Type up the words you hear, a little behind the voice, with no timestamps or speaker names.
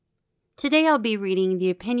Today I'll be reading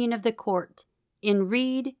the opinion of the court in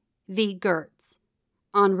Reed v. Goertz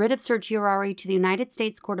on writ of certiorari to the United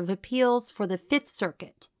States Court of Appeals for the Fifth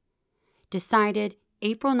Circuit, decided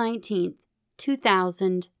April 19,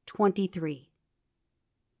 2023.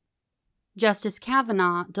 Justice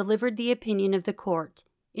Kavanaugh delivered the opinion of the court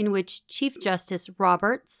in which Chief Justice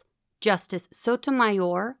Roberts, Justice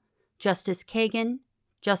Sotomayor, Justice Kagan,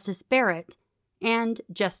 Justice Barrett, and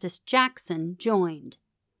Justice Jackson joined.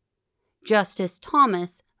 Justice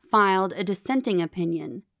Thomas filed a dissenting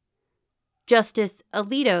opinion. Justice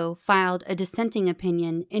Alito filed a dissenting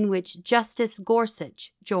opinion in which Justice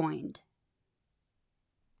Gorsuch joined.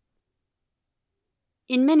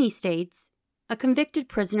 In many states, a convicted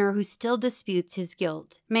prisoner who still disputes his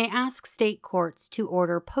guilt may ask state courts to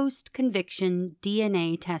order post-conviction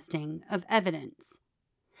DNA testing of evidence.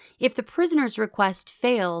 If the prisoner's request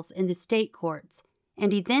fails in the state courts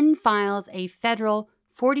and he then files a federal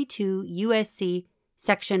 42 U.S.C.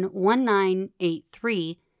 Section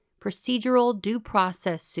 1983 procedural due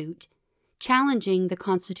process suit challenging the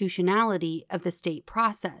constitutionality of the state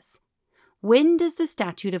process, when does the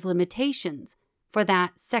statute of limitations for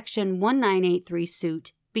that Section 1983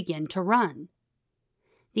 suit begin to run?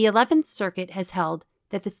 The 11th Circuit has held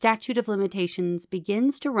that the statute of limitations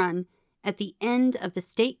begins to run at the end of the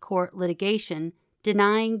state court litigation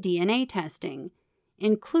denying DNA testing,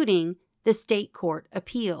 including the state court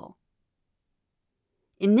appeal.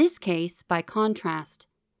 In this case, by contrast,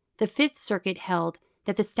 the Fifth Circuit held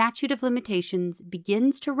that the statute of limitations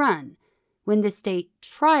begins to run when the state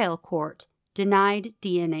trial court denied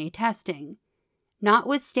DNA testing,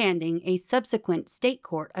 notwithstanding a subsequent state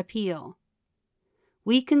court appeal.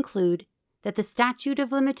 We conclude that the statute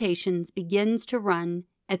of limitations begins to run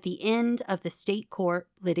at the end of the state court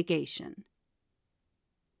litigation.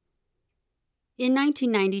 In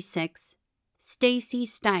 1996, Stacy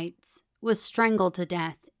Stites was strangled to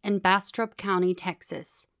death in Bastrop County,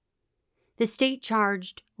 Texas. The state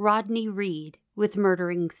charged Rodney Reed with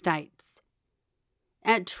murdering Stites.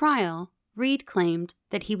 At trial, Reed claimed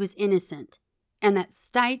that he was innocent and that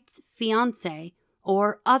Stites' fiancé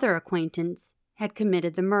or other acquaintance had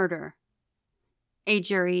committed the murder. A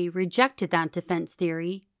jury rejected that defense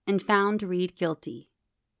theory and found Reed guilty.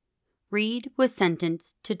 Reed was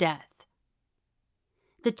sentenced to death.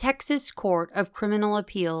 The Texas Court of Criminal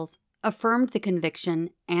Appeals affirmed the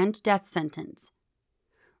conviction and death sentence.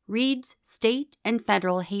 Reed's state and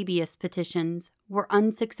federal habeas petitions were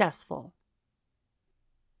unsuccessful.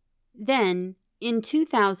 Then, in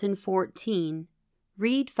 2014,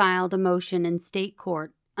 Reed filed a motion in state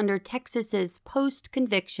court under Texas's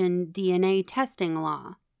post-conviction DNA testing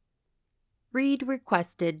law. Reed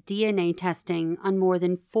requested DNA testing on more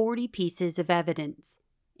than 40 pieces of evidence,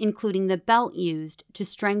 including the belt used to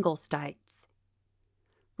strangle Stites.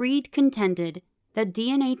 Reed contended that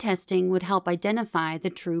DNA testing would help identify the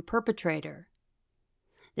true perpetrator.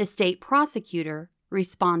 The state prosecutor,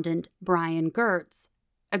 respondent Brian Goertz,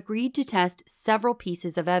 agreed to test several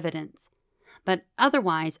pieces of evidence, but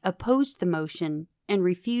otherwise opposed the motion and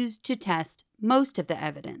refused to test most of the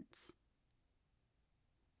evidence.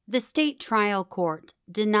 The state trial court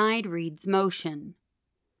denied Reed's motion.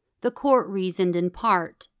 The court reasoned in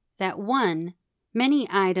part that 1, many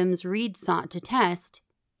items Reed sought to test,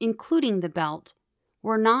 including the belt,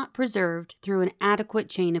 were not preserved through an adequate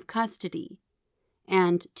chain of custody,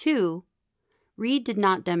 and 2, Reed did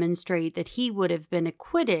not demonstrate that he would have been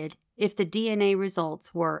acquitted if the DNA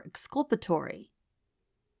results were exculpatory.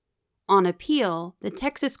 On appeal, the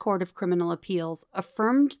Texas Court of Criminal Appeals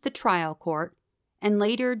affirmed the trial court and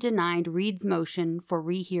later denied Reed's motion for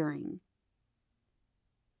rehearing.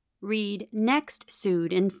 Reed next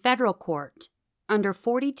sued in federal court under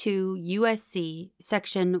 42 U.S.C.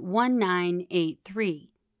 Section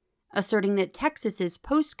 1983, asserting that Texas's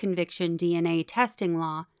post-conviction DNA testing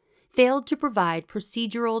law failed to provide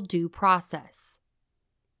procedural due process.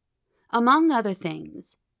 Among other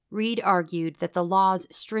things, Reed argued that the law's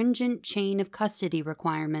stringent chain of custody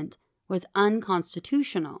requirement was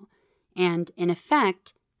unconstitutional and, in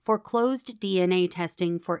effect, foreclosed DNA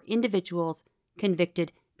testing for individuals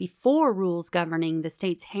convicted before rules governing the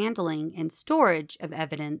state's handling and storage of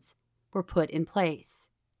evidence were put in place.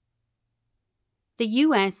 The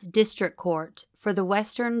U.S. District Court for the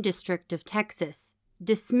Western District of Texas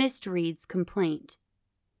dismissed Reed's complaint.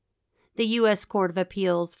 The U.S. Court of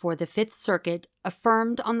Appeals for the Fifth Circuit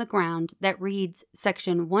affirmed on the ground that Reed's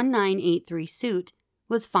Section 1983 suit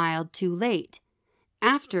was filed too late,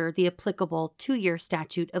 after the applicable 2-year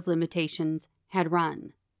statute of limitations had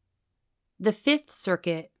run. The Fifth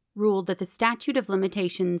Circuit ruled that the statute of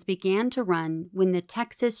limitations began to run when the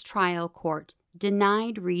Texas trial court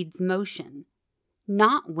denied Reed's motion,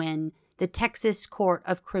 not when the Texas Court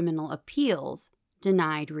of Criminal Appeals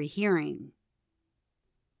denied rehearing.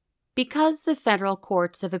 Because the federal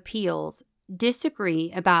courts of appeals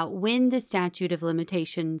disagree about when the statute of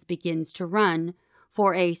limitations begins to run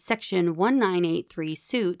for a Section 1983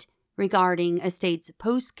 suit regarding a state's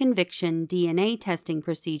post-conviction DNA testing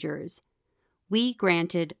procedures, we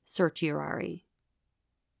granted certiorari.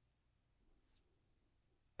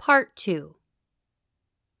 Part 2.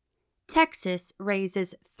 Texas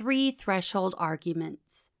raises 3 threshold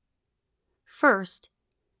arguments. First,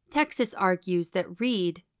 Texas argues that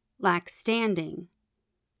Reed lacks standing.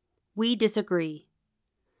 We disagree.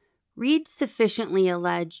 Reed sufficiently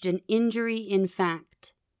alleged an injury in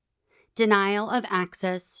fact, denial of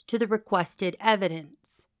access to the requested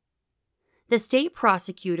evidence. The state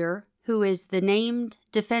prosecutor, who is the named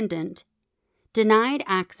defendant, denied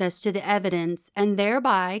access to the evidence and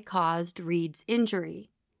thereby caused Reed's injury.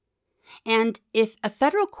 And if a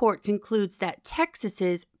federal court concludes that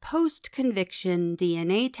Texas's post-conviction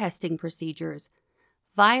DNA testing procedures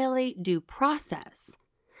violate due process,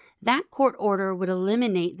 that court order would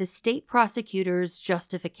eliminate the state prosecutor's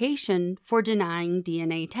justification for denying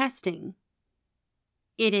DNA testing.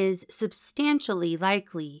 It is substantially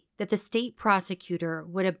likely that the state prosecutor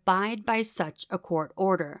would abide by such a court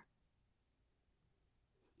order.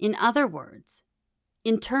 In other words,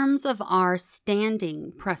 in terms of our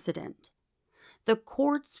standing precedent, the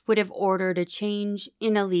courts would have ordered a change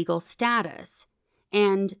in a legal status,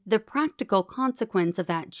 and the practical consequence of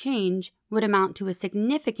that change would amount to a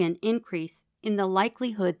significant increase in the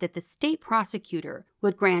likelihood that the state prosecutor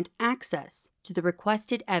would grant access to the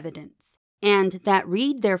requested evidence, and that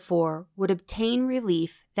Reed, therefore, would obtain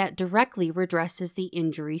relief that directly redresses the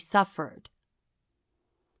injury suffered.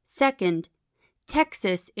 Second,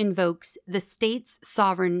 Texas invokes the state's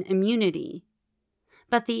sovereign immunity,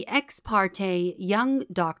 but the ex parte Young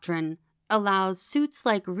doctrine allows suits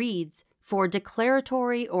like Reed's for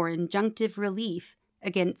declaratory or injunctive relief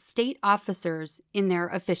against state officers in their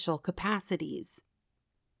official capacities.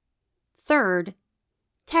 Third,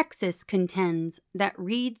 Texas contends that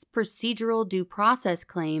Reed's procedural due process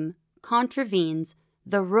claim contravenes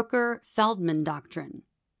the Rooker-Feldman doctrine.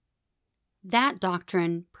 That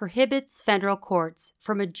doctrine prohibits federal courts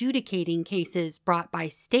from adjudicating cases brought by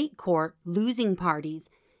state court losing parties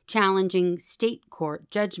challenging state court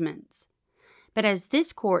judgments. But as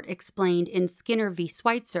this court explained in Skinner v.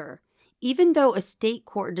 Schweitzer, even though a state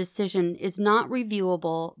court decision is not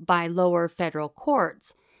reviewable by lower federal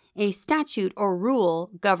courts, a statute or rule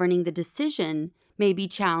governing the decision may be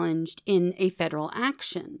challenged in a federal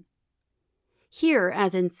action. Here,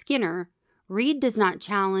 as in Skinner, Reed does not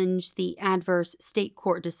challenge the adverse state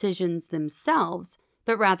court decisions themselves,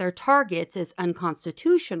 but rather targets as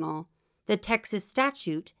unconstitutional the Texas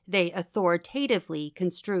statute they authoritatively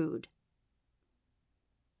construed.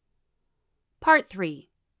 Part 3.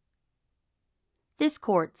 This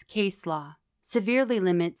court's case law severely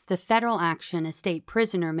limits the federal action a state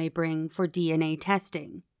prisoner may bring for DNA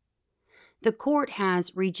testing. The court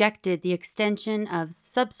has rejected the extension of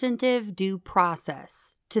substantive due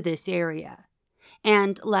process to this area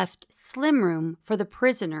and left slim room for the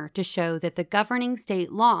prisoner to show that the governing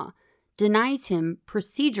state law denies him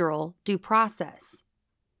procedural due process.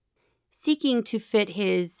 Seeking to fit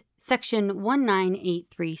his Section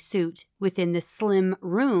 1983 suit within the slim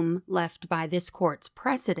room left by this court's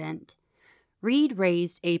precedent, Reed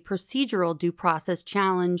raised a procedural due process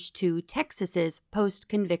challenge to Texas's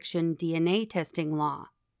post-conviction DNA testing law.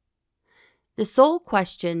 The sole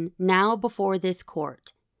question now before this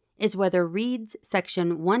court is whether Reed's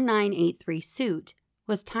Section 1983 suit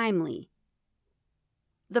was timely.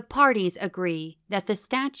 The parties agree that the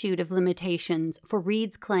statute of limitations for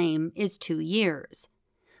Reed's claim is 2 years,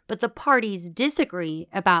 but the parties disagree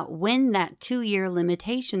about when that 2-year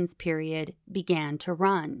limitations period began to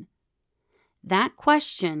run. That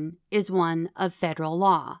question is one of federal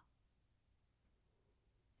law.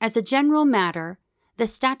 As a general matter, the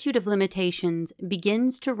statute of limitations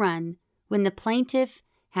begins to run when the plaintiff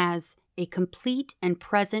has a complete and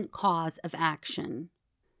present cause of action.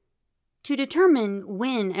 To determine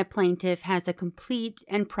when a plaintiff has a complete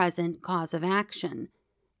and present cause of action,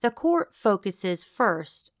 the court focuses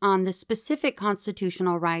first on the specific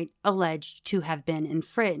constitutional right alleged to have been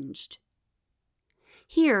infringed.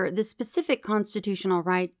 Here, the specific constitutional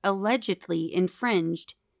right allegedly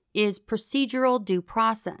infringed is procedural due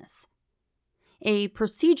process. A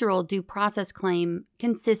procedural due process claim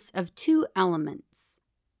consists of 2 elements.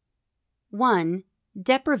 1.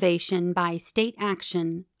 Deprivation by state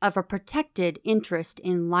action of a protected interest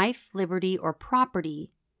in life, liberty, or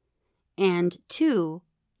property, and 2.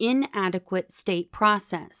 Inadequate state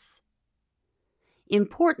process.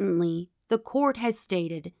 Importantly, the court has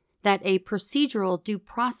stated that a procedural due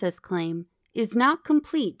process claim is not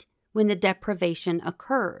complete when the deprivation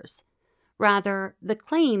occurs. Rather, the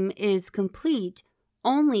claim is complete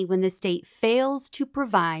only when the state fails to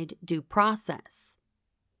provide due process.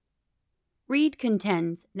 Reed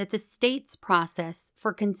contends that the state's process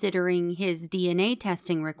for considering his DNA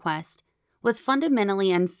testing request was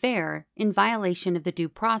fundamentally unfair in violation of the Due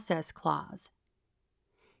Process Clause.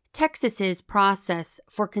 Texas's process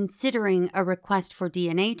for considering a request for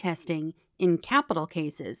DNA testing in capital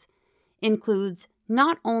cases includes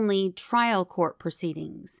not only trial court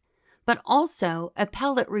proceedings, but also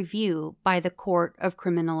appellate review by the Court of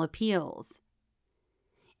Criminal Appeals.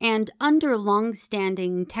 And under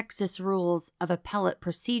long-standing Texas rules of appellate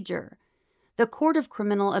procedure, the Court of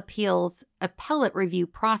Criminal Appeals' appellate review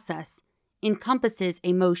process encompasses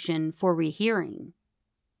a motion for rehearing.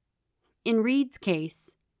 In Reed's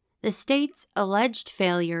case, the state's alleged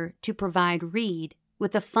failure to provide Reed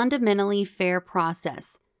with a fundamentally fair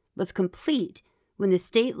process was complete when the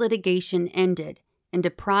state litigation ended and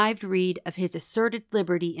deprived Reed of his asserted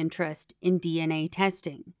liberty interest in DNA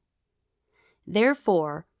testing.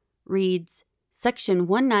 Therefore, Reed's Section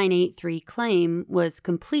 1983 claim was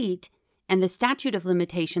complete, and the statute of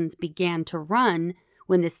limitations began to run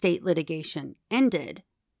when the state litigation ended,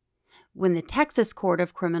 when the Texas Court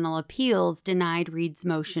of Criminal Appeals denied Reed's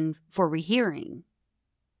motion for rehearing.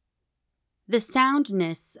 The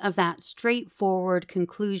soundness of that straightforward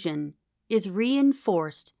conclusion is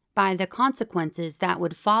reinforced by the consequences that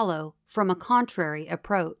would follow from a contrary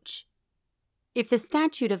approach. If the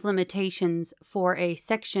statute of limitations for a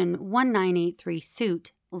Section 1983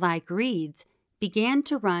 suit, like Reed's, began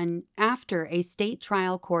to run after a state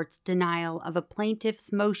trial court's denial of a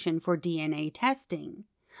plaintiff's motion for DNA testing,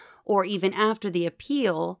 or even after the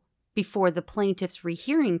appeal before the plaintiff's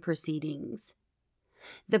rehearing proceedings,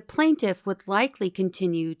 the plaintiff would likely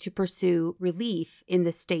continue to pursue relief in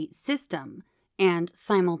the state system and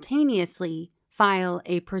simultaneously file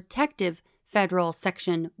a protective federal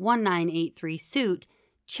Section 1983 suit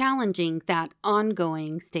challenging that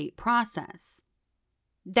ongoing state process.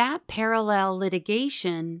 That parallel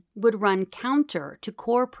litigation would run counter to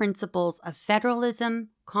core principles of federalism,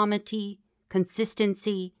 comity,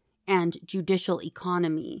 consistency, and judicial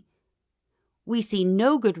economy. We see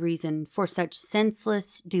no good reason for such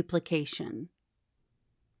senseless duplication.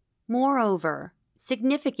 Moreover,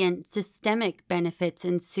 significant systemic benefits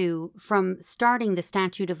ensue from starting the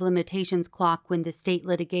statute of limitations clock when the state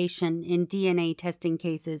litigation in DNA testing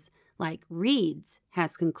cases like Reed's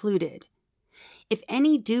has concluded. If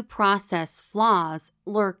any due process flaws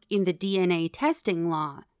lurk in the DNA testing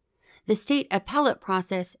law, the state appellate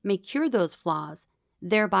process may cure those flaws,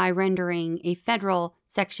 thereby rendering a federal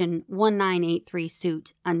Section 1983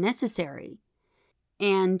 suit unnecessary.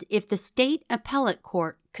 And if the state appellate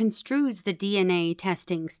court construes the DNA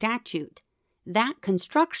testing statute, that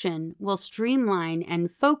construction will streamline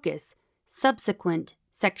and focus subsequent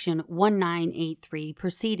Section 1983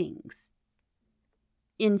 proceedings.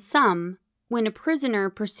 In sum, when a prisoner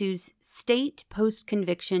pursues state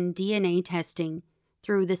post-conviction DNA testing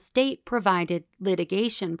through the state-provided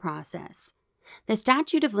litigation process, the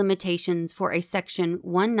statute of limitations for a Section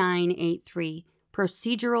 1983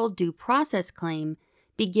 procedural due process claim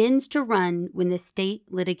begins to run when the state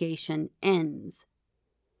litigation ends.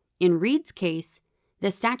 In Reed's case,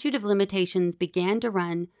 the statute of limitations began to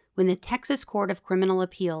run when the Texas Court of Criminal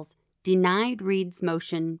Appeals denied Reed's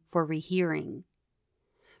motion for rehearing.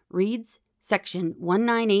 Reed's Section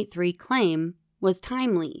 1983 claim was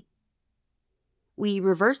timely. We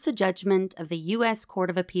reverse the judgment of the U.S. Court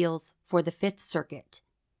of Appeals for the Fifth Circuit.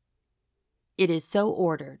 It is so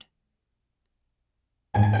ordered.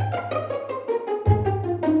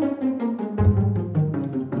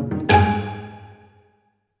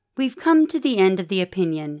 We've come to the end of the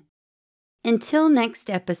opinion. Until next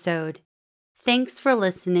episode, thanks for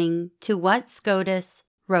listening to What SCOTUS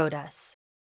Wrote Us.